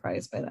pretty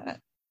surprised by that.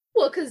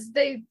 Well, because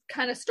they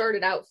kind of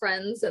started out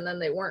friends and then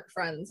they weren't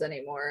friends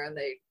anymore. And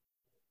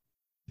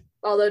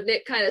although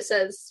Nick kind of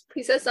says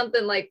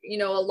something like,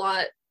 a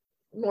lot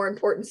more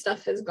important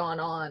stuff has gone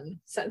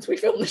on since we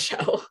filmed the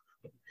show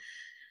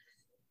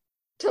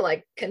to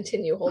like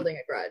continue holding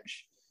a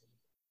grudge.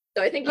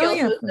 So I think he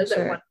also says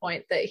at one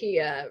point that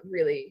he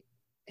really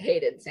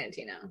hated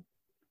Santino.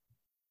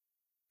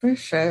 For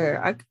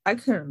sure. I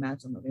couldn't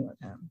imagine living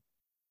with him.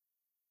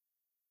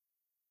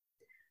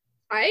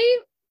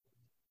 I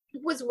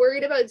was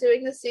worried about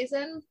doing this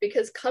season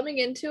because coming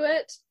into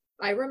it,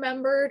 I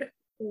remembered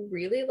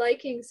really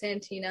liking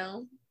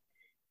Santino,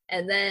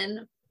 and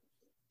then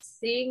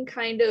seeing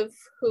kind of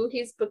who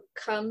he's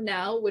become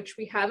now, which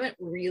we haven't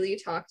really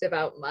talked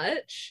about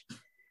much.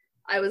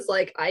 I was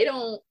like, I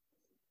don't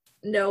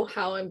know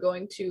how I'm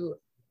going to,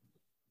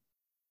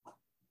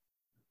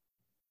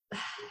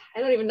 I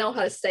don't even know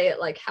how to say it,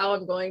 like how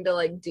I'm going to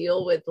like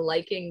deal with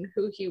liking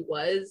who he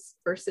was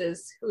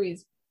versus who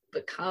he's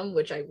become,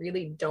 which I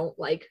really don't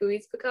like who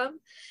he's become.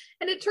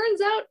 And it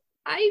turns out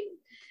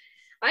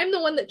I'm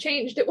the one that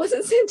changed. It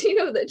wasn't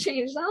Santino that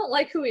changed. I don't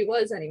like who he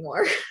was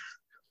anymore.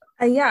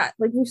 Yeah,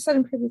 like we've said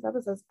in previous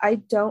episodes, I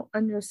don't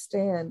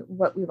understand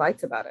what we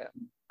liked about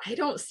him. I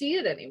don't see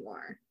it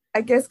anymore. I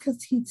guess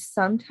because he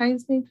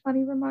sometimes made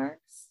funny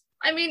remarks.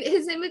 I mean,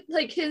 his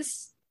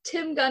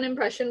Tim Gunn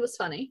impression was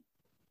funny.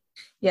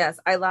 Yes,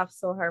 I laughed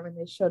so hard when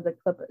they showed the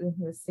clip and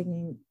he was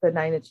singing the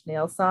Nine Inch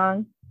Nails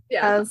song.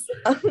 Yeah.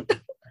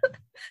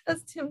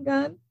 As Tim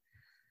Gunn.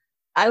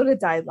 I would have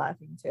died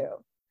laughing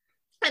too.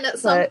 And at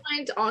some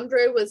point,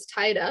 Andre was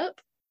tied up.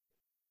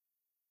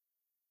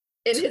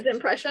 In his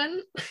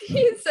impression,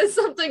 he says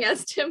something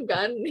as Tim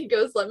Gunn, and he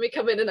goes, "Let me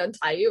come in and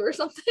untie you," or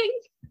something.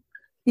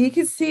 You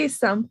can see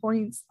some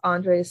points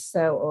Andre is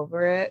so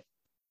over it.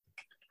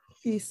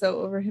 He's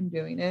so over him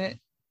doing it.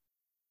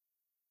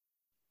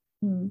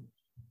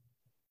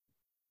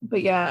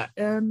 But yeah,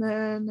 and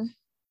then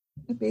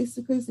it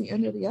basically is the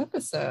end of the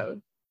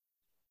episode.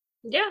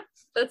 Yeah,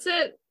 that's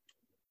it.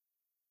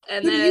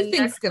 And Who then do you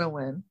think's gonna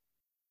win?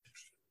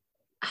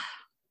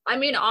 I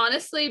mean,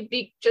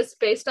 honestly, just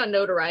based on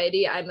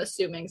notoriety, I'm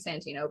assuming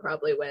Santino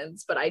probably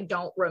wins, but I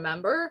don't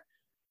remember.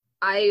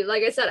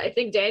 Like I said, I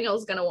think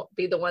Daniel's gonna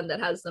be the one that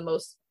has the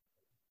most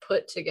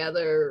put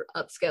together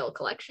upscale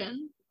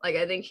collection. Like,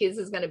 I think his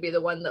is gonna be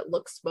the one that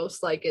looks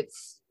most like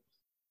it's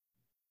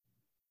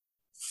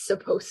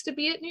supposed to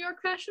be at New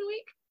York Fashion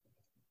Week.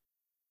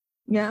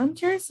 Yeah, I'm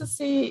curious to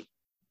see.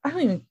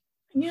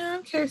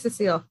 I'm curious to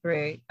see all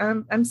three.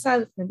 I'm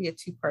sad it's gonna be a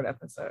 2-part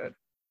episode.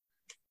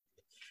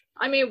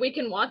 I mean, we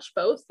can watch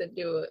both and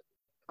do it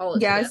all.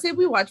 Yeah, I say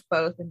we watch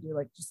both and do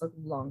like just a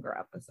longer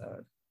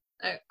episode.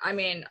 I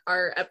mean,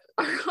 our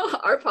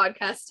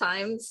podcast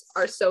times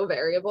are so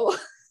variable.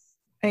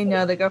 I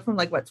know they go from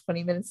like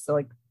 20 minutes to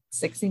like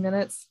 60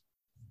 minutes.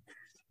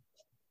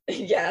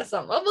 Yeah,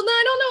 well, I don't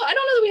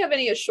know that we have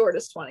any as short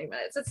as 20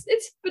 minutes.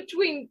 It's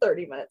between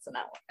 30 minutes an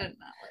hour.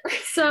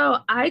 So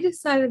I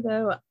decided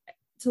though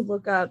to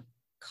look up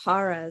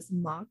Kara's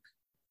mock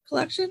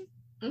collection.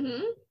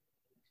 Mm-hmm.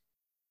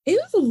 It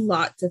was a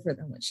lot different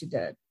than what she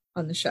did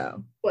on the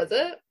show. Was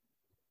it?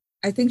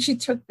 I think she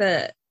took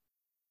the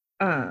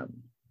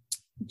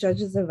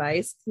judge's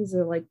advice, because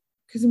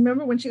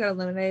remember when she got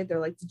eliminated, they're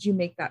like, did you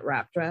make that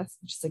wrap dress?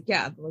 And she's like,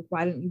 yeah. They're like,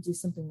 why didn't you do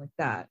something like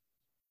that?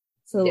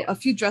 So yeah. A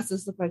few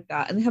dresses look like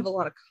that, and they have a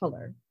lot of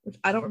color, which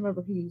I don't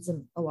remember her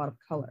using a lot of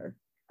color.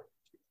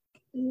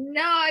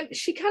 No,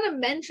 she kind of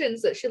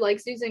mentions that she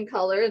likes using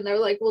color, and they're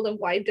like, well, then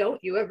why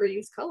don't you ever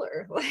use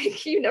color?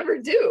 Like, you never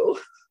do.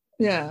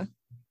 Yeah,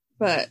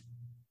 but it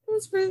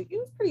was pretty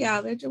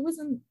average. It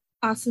wasn't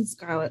Austin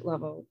Scarlett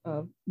level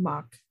of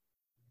mock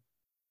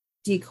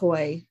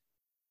decoy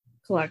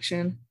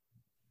collection.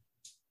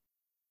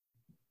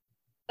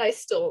 I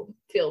still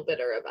feel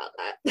bitter about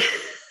that.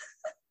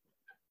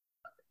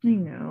 I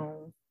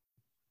know.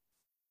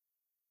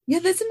 Yeah,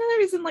 that's another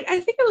reason. Like, I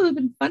think it would have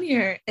been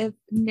funnier if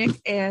Nick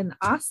and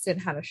Austin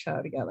had a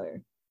show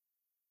together.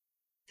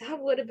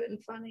 That would have been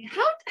funny.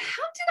 How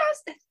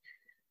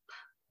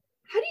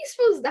do you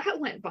suppose that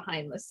went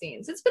behind the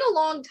scenes? It's been a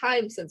long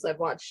time since I've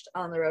watched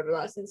On the Road with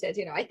Austin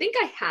Santino. I think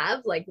I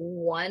have like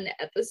one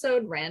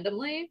episode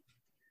randomly,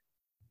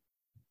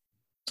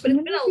 but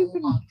it's been a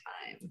long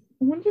time.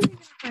 I wonder if we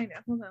can find it.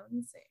 Hold on, let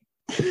me see.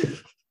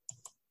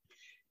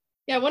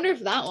 Yeah, I wonder if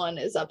that one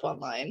is up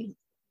online.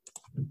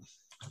 Got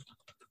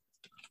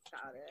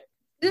it.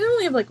 Didn't it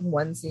only have like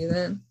one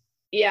season?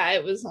 Yeah,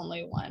 it was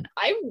only one.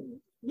 I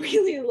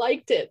really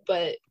liked it,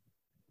 but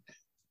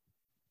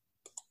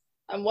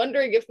I'm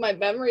wondering if my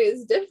memory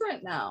is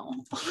different now.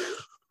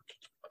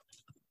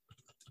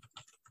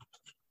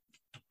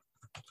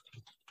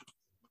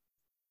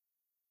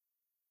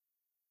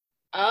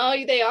 Oh,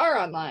 they are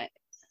online.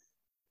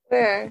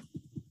 Where?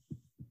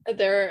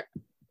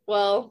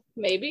 Well,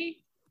 maybe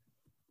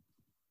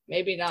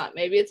not.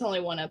 Maybe it's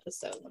only one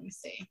episode. Let me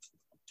see.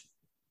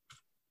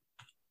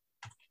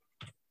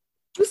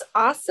 Who's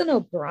Austin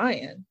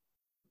O'Brien?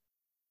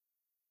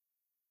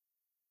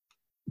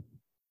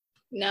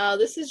 No,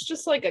 this is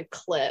just like a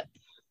clip,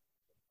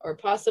 or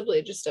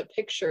possibly just a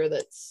picture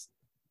that's...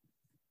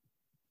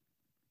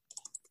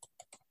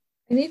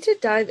 I need to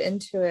dive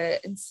into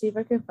it and see if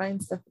I can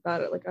find stuff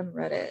about it, like on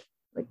Reddit,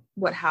 like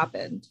what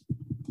happened.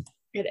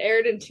 It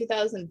aired in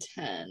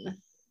 2010.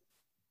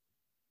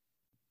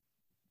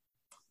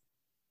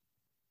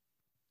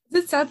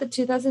 Is it sad that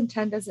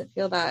 2010 doesn't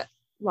feel that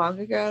long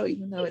ago,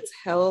 even though it's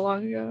hella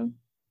long ago?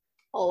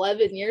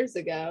 11 years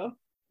ago.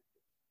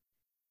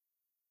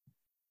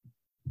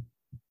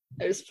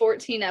 There's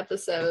 14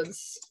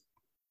 episodes.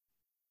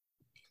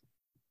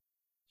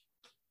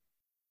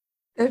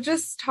 They're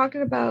just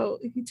talking about,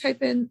 if you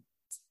type in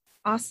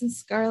Austin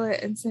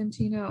Scarlett and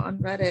Santino on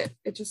Reddit,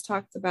 it just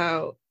talks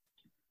about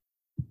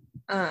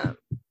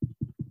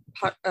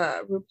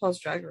RuPaul's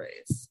Drag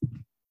Race.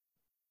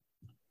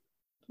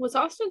 Was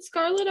Austin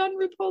Scarlett on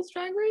RuPaul's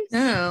Drag Race?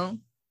 No.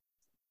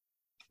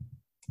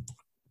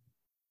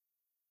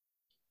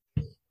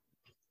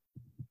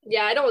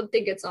 Yeah, I don't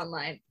think it's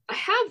online. I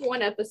have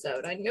one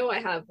episode. I know I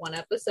have one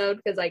episode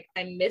because I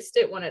missed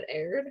it when it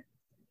aired.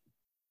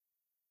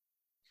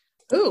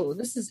 Ooh,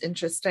 this is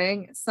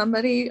interesting.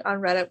 Somebody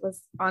on Reddit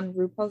was on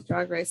RuPaul's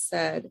Drag Race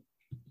said,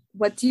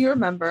 what do you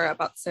remember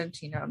about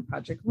Santino and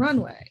Project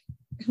Runway?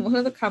 And one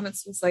of the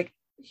comments was like,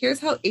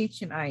 here's how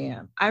ancient I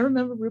am. I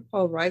remember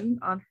RuPaul writing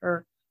on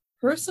her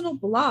personal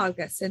blog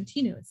that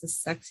Santino is the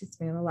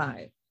sexiest man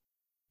alive.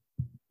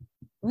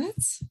 What?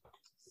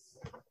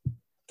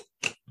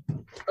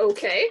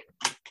 Okay.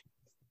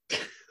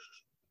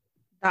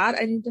 That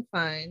I need to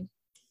find.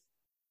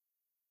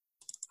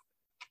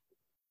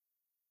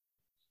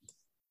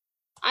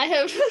 I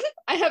have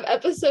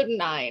episode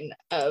 9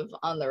 of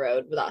On the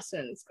Road with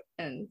Austin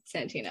and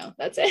Santino.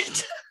 That's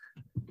it.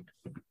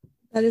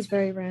 That is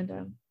very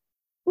random.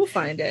 We'll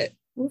find it.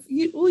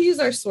 We'll use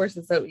our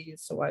sources that we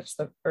used to watch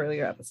the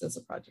earlier episodes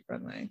of Project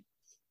Runway.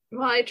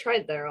 Well, I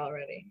tried there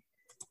already.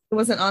 It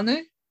wasn't on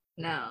there?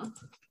 No.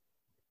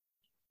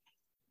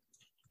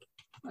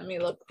 Let me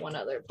look one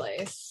other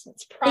place.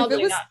 It's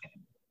probably not.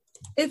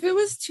 If it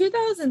was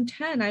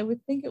 2010, I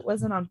would think it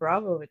wasn't on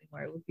Bravo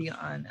anymore. It would be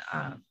on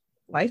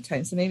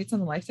Lifetime. So maybe it's on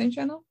the Lifetime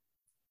channel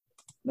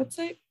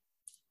website.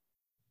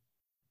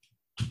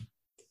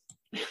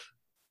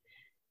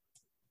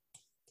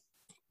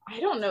 I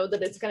don't know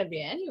that it's going to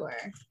be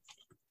anywhere.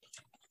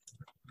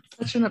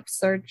 Such an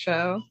absurd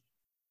show.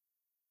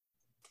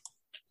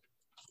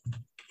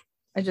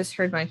 I just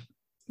heard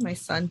my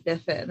son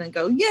biff it and then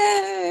go,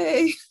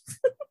 yay!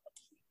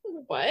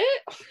 What?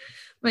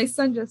 My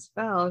son just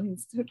fell and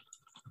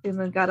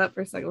then got up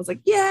for a second. I was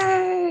like,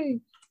 yay!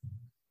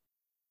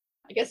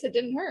 I guess it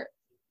didn't hurt.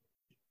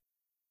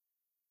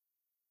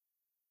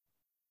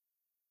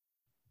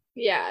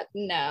 Yeah,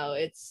 no,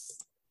 it's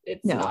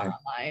not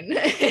online.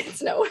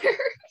 It's nowhere.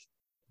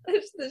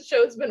 The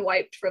show's been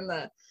wiped from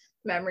the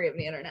memory of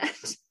the internet.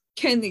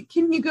 Can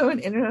you go in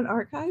Internet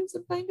Archives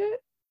and find it?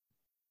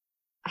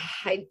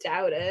 I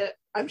doubt it.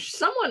 I'm sure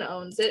someone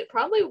owns it.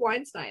 Probably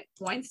Weinstein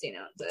owns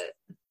it.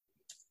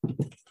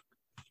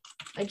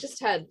 I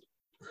just had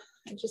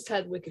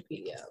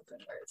Wikipedia open.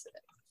 Where is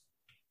it?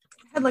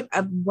 I had like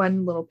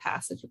one little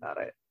passage about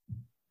it.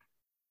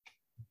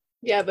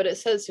 Yeah, but it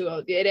says who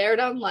owned it. It aired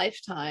on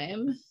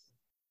Lifetime.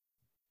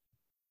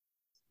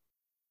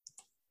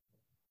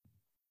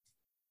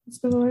 Let's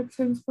go to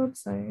Lifetime's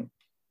website.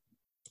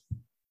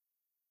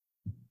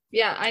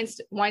 Yeah,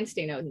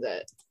 Weinstein owns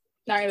it.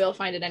 Not gonna be able to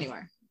find it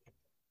anywhere.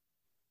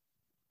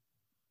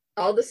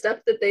 All the stuff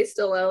that they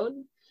still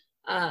own,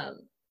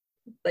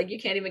 like you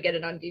can't even get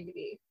it on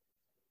DVD.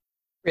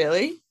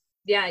 Really?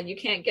 Yeah, you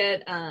can't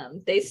get.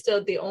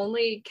 The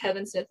only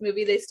Kevin Smith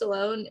movie they still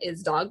own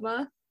is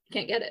Dogma.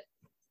 Can't get it.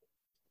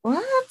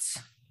 What?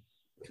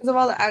 Because of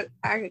all the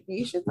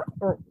allegations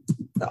or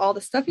all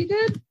the stuff he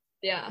did?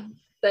 Yeah.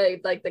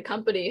 The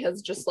company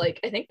has just I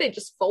think they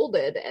just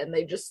folded and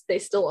they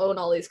still own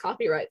all these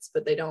copyrights,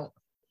 but they don't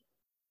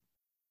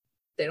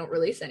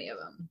release any of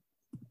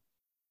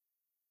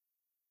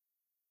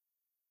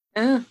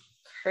them.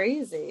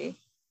 Crazy.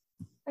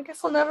 I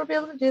guess we'll never be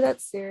able to do that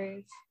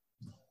series.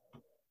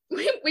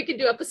 We could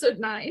do episode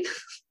 9.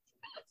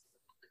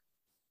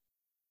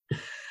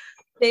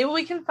 Maybe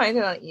we can find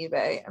it on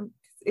eBay.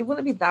 It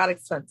wouldn't be that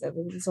expensive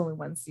if it's only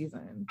one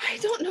season. I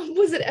don't know.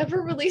 Was it ever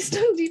released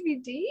on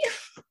DVD?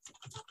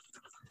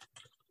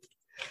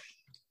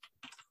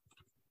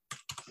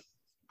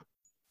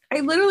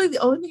 The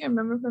only thing I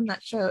remember from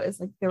that show is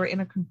they were in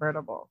a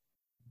convertible.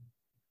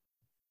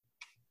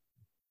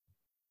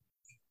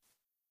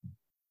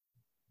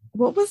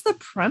 What was the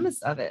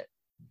premise of it?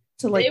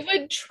 They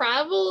would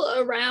travel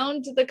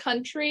around the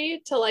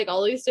country to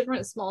all these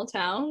different small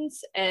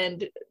towns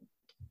and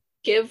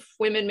give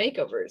women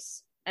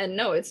makeovers. And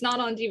no, it's not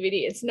on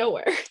DVD. It's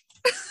nowhere.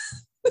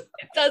 It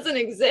doesn't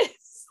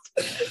exist.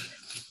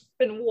 It's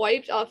been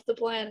wiped off the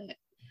planet.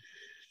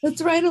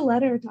 Let's write a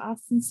letter to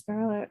Austin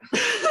Scarlett.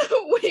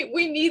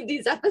 we need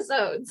these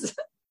episodes.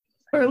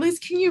 Or at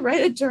least can you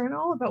write a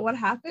journal about what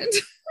happened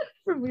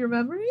from your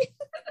memory?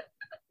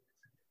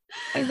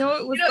 I know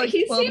it was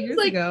 12 years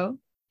ago.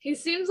 He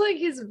seems like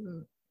he's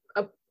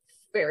a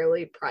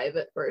fairly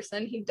private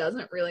person. He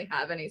doesn't really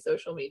have any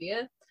social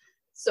media.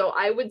 So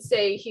I would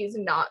say he's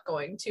not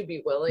going to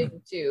be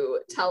willing to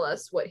tell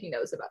us what he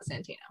knows about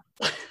Santino.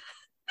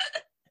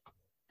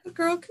 A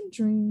girl can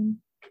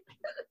dream.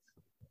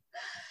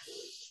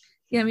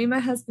 Yeah, me and my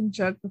husband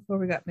joked before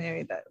we got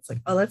married that it's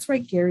let's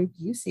write Gary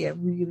Busey a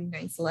really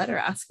nice letter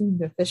asking him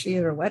to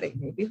officiate our wedding.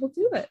 Maybe he'll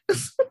do it.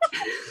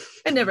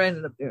 I never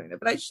ended up doing it,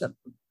 but I should.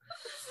 I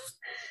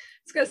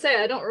was going to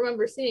say, I don't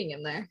remember seeing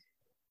him there.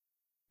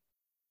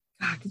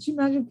 God, could you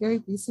imagine Gary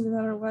Busey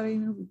without our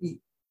wedding? It would be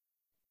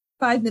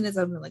 5 minutes.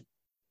 I'd be like,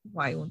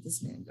 why won't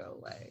this man go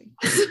away?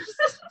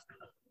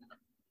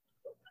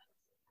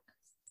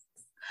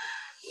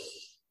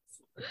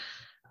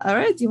 All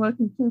right. Do you want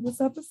to conclude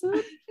this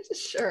episode?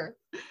 Sure.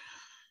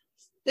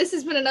 This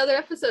has been another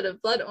episode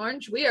of Blood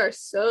Orange. We are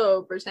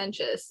so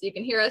pretentious. You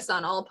can hear us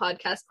on all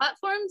podcast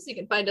platforms. You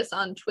can find us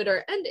on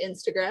Twitter and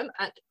Instagram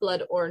at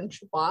Blood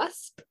Orange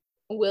Wasp.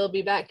 We'll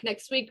be back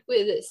next week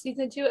with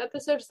season 2,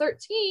 episodes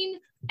 13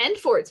 and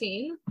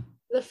 14,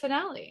 the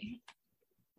finale.